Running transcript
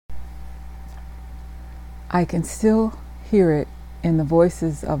I can still hear it in the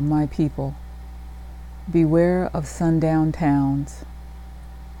voices of my people. Beware of sundown towns.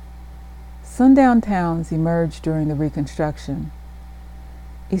 Sundown towns emerged during the Reconstruction.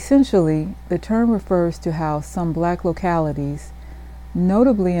 Essentially, the term refers to how some black localities,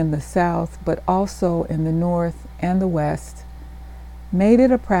 notably in the South but also in the North and the West, made it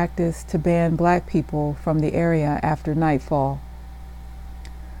a practice to ban black people from the area after nightfall.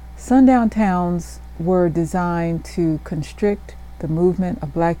 Sundown towns were designed to constrict the movement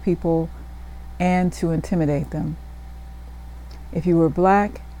of black people and to intimidate them. If you were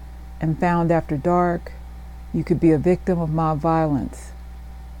black and found after dark, you could be a victim of mob violence.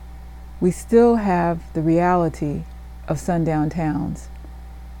 We still have the reality of sundown towns,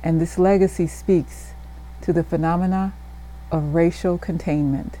 and this legacy speaks to the phenomena of racial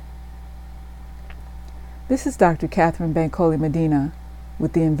containment. This is Dr. Catherine Bankole Medina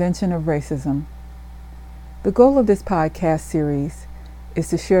with the Invention of Racism. The goal of this podcast series is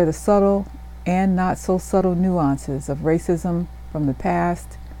to share the subtle and not so subtle nuances of racism from the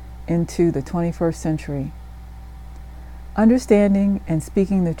past into the 21st century. Understanding and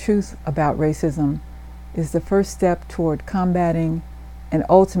speaking the truth about racism is the first step toward combating and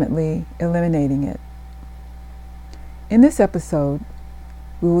ultimately eliminating it. In this episode,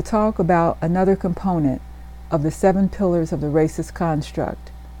 we will talk about another component of the 7 pillars of the racist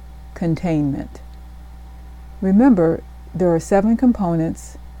construct, containment. Remember, there are 7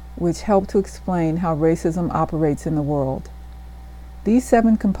 components which help to explain how racism operates in the world. These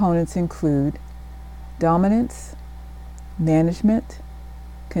 7 components include dominance, management,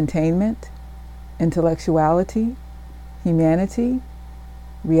 containment, intellectuality, humanity,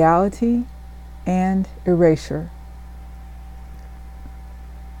 reality, and erasure.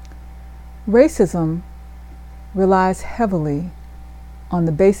 Racism relies heavily on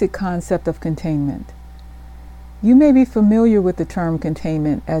the basic concept of containment. You may be familiar with the term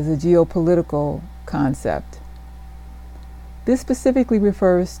containment as a geopolitical concept. This specifically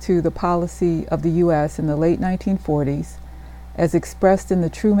refers to the policy of the U.S. in the late 1940s as expressed in the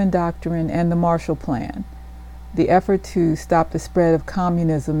Truman Doctrine and the Marshall Plan, the effort to stop the spread of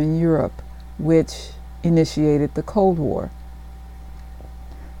communism in Europe, which initiated the Cold War.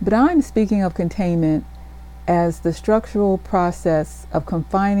 But I'm speaking of containment as the structural process of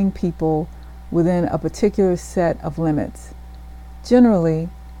confining people within a particular set of limits. Generally,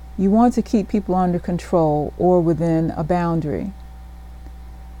 you want to keep people under control or within a boundary.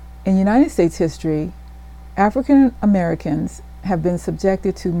 In United States history, African Americans have been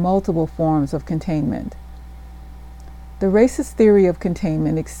subjected to multiple forms of containment. The racist theory of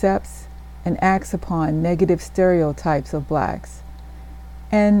containment accepts and acts upon negative stereotypes of blacks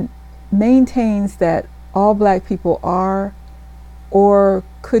and maintains that all black people are or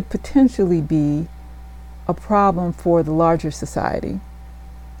could potentially be a problem for the larger society.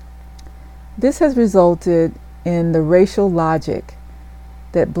 This has resulted in the racial logic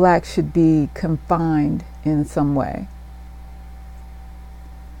that blacks should be confined in some way.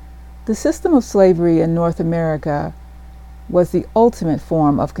 The system of slavery in North America was the ultimate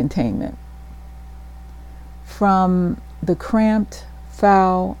form of containment. From the cramped,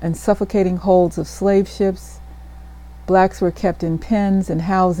 foul, and suffocating holds of slave ships, blacks were kept in pens and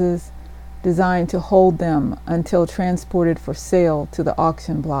houses designed to hold them until transported for sale to the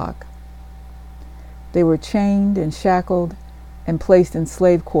auction block. They were chained and shackled and placed in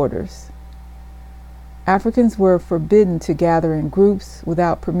slave quarters. Africans were forbidden to gather in groups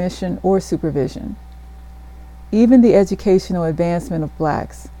without permission or supervision. Even the educational advancement of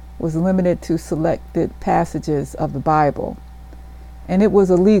blacks was limited to selected passages of the Bible, and it was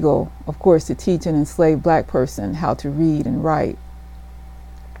illegal, of course, to teach an enslaved black person how to read and write.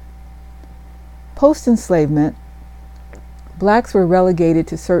 Post-enslavement, blacks were relegated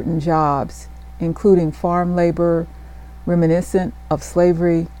to certain jobs, including farm labor, reminiscent of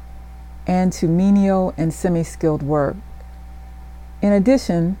slavery, and to menial and semi-skilled work. In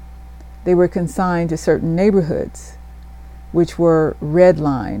addition, they were consigned to certain neighborhoods, which were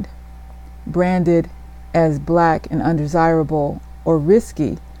redlined, branded as black and undesirable or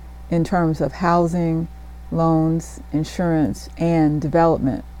risky in terms of housing, loans, insurance, and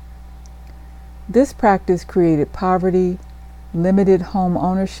development. This practice created poverty, limited home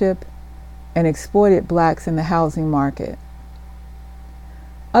ownership, and exploited blacks in the housing market.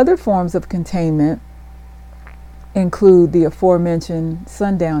 Other forms of containment include the aforementioned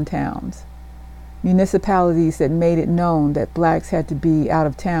sundown towns, municipalities that made it known that blacks had to be out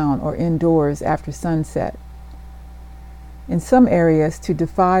of town or indoors after sunset. In some areas, to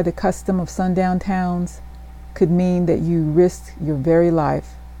defy the custom of sundown towns could mean that you risked your very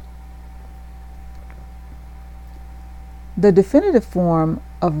life. The definitive form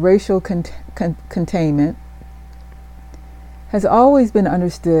of racial containment has always been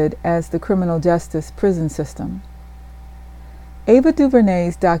understood as the criminal justice prison system. Ava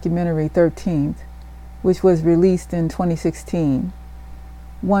DuVernay's documentary 13th, which was released in 2016,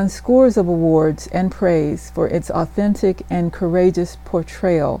 won scores of awards and praise for its authentic and courageous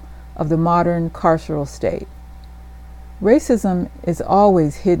portrayal of the modern carceral state. Racism is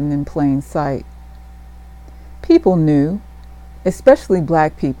always hidden in plain sight. People knew, especially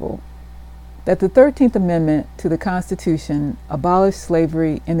Black people, that the 13th Amendment to the Constitution abolished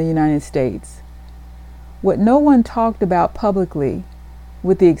slavery in the United States. What no one talked about publicly,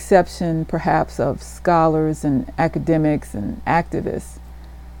 with the exception perhaps of scholars and academics and activists,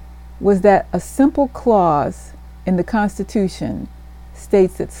 was that a simple clause in the Constitution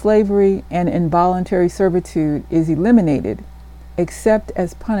states that slavery and involuntary servitude is eliminated except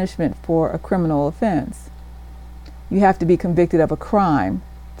as punishment for a criminal offense. You have to be convicted of a crime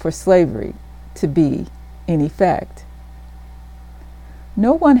for slavery to be in effect.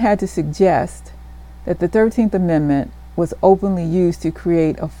 No one had to suggest that the 13th Amendment was openly used to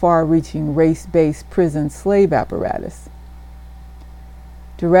create a far-reaching race-based prison slave apparatus.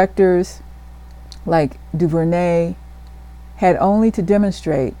 Directors like DuVernay had only to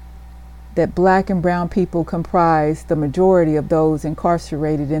demonstrate that Black and brown people comprise the majority of those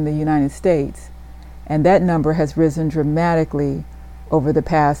incarcerated in the United States, and that number has risen dramatically over the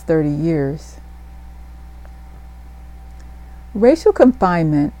past 30 years. Racial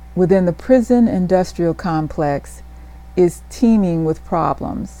confinement within the prison industrial complex is teeming with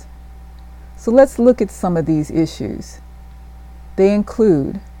problems. So let's look at some of these issues. They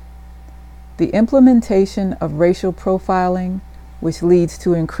include the implementation of racial profiling, which leads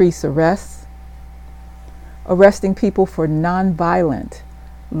to increased arrests, arresting people for nonviolent,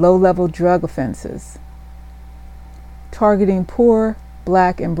 low-level drug offenses, targeting poor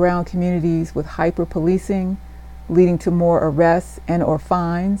Black and brown communities with hyper-policing, leading to more arrests and/or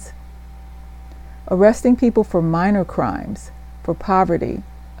fines, arresting people for minor crimes, for poverty,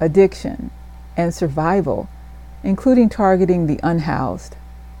 addiction, and survival, including targeting the unhoused,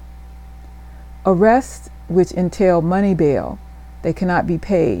 arrests which entail money bail that cannot be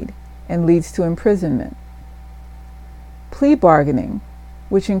paid and leads to imprisonment, plea bargaining,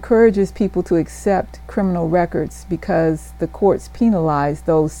 which encourages people to accept criminal records because the courts penalize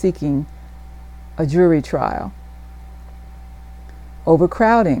those seeking a jury trial,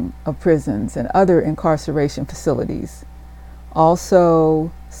 overcrowding of prisons and other incarceration facilities,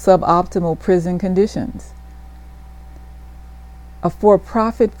 also suboptimal prison conditions, a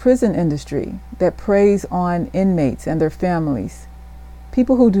for-profit prison industry that preys on inmates and their families,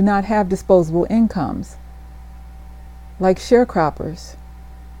 people who do not have disposable incomes. Like sharecroppers,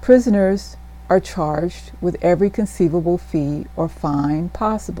 prisoners are charged with every conceivable fee or fine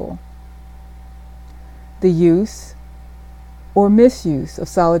possible. The use or misuse of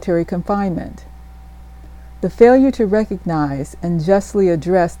solitary confinement, the failure to recognize and justly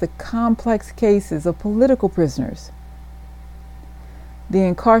address the complex cases of political prisoners, the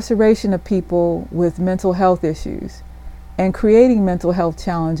incarceration of people with mental health issues, and creating mental health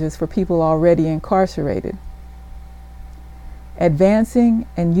challenges for people already incarcerated, advancing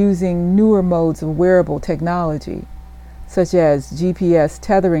and using newer modes of wearable technology, such as GPS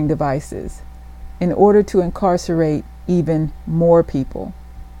tethering devices, in order to incarcerate even more people.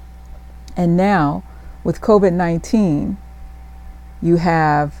 And now, with COVID-19, you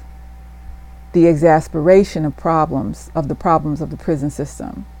have the exasperation of the problems of the prison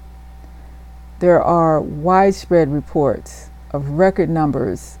system. There are widespread reports of record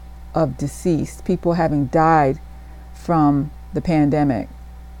numbers of deceased, people having died from the pandemic.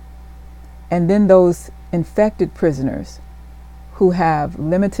 And then those infected prisoners who have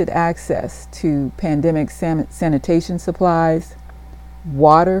limited access to pandemic sanitation supplies,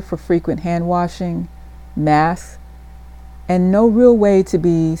 water for frequent hand washing, masks, and no real way to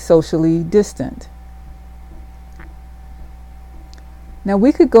be socially distant. Now,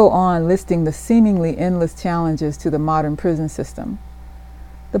 we could go on listing the seemingly endless challenges to the modern prison system.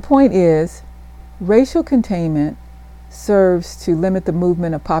 The point is, racial containment serves to limit the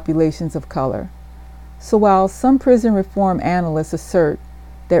movement of populations of color. So while some prison reform analysts assert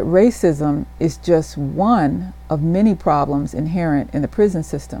that racism is just one of many problems inherent in the prison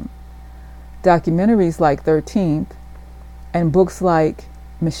system, documentaries like 13th and books like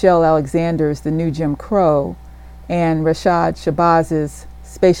Michelle Alexander's The New Jim Crow and Rashad Shabaz's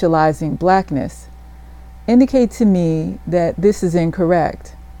Spatializing Blackness indicate to me that this is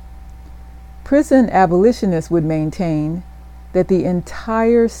incorrect. Prison abolitionists would maintain that the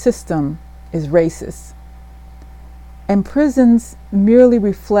entire system is racist, and prisons merely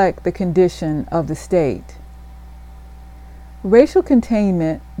reflect the condition of the state. Racial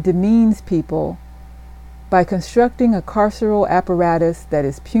containment demeans people by constructing a carceral apparatus that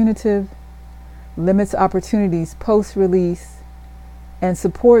is punitive, limits opportunities post-release, and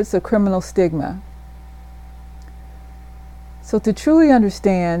supports a criminal stigma. So to truly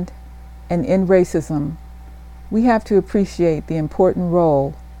understand and end racism, we have to appreciate the important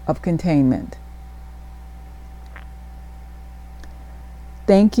role of containment.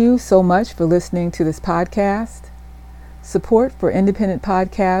 Thank you so much for listening to this podcast. Support for independent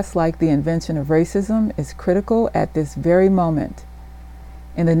podcasts like The Invention of Racism is critical at this very moment.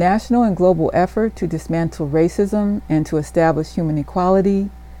 In the national and global effort to dismantle racism and to establish human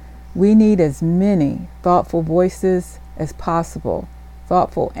equality, we need as many thoughtful voices as possible,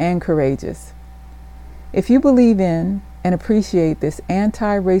 thoughtful and courageous. If you believe in and appreciate this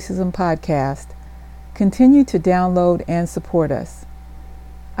anti-racism podcast, continue to download and support us.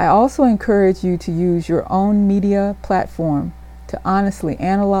 I also encourage you to use your own media platform to honestly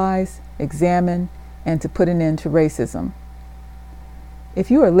analyze, examine, and to put an end to racism. If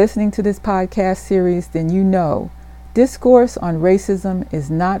you are listening to this podcast series, then you know discourse on racism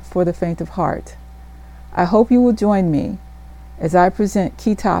is not for the faint of heart. I hope you will join me as I present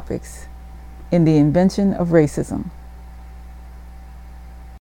key topics in The Invention of Racism.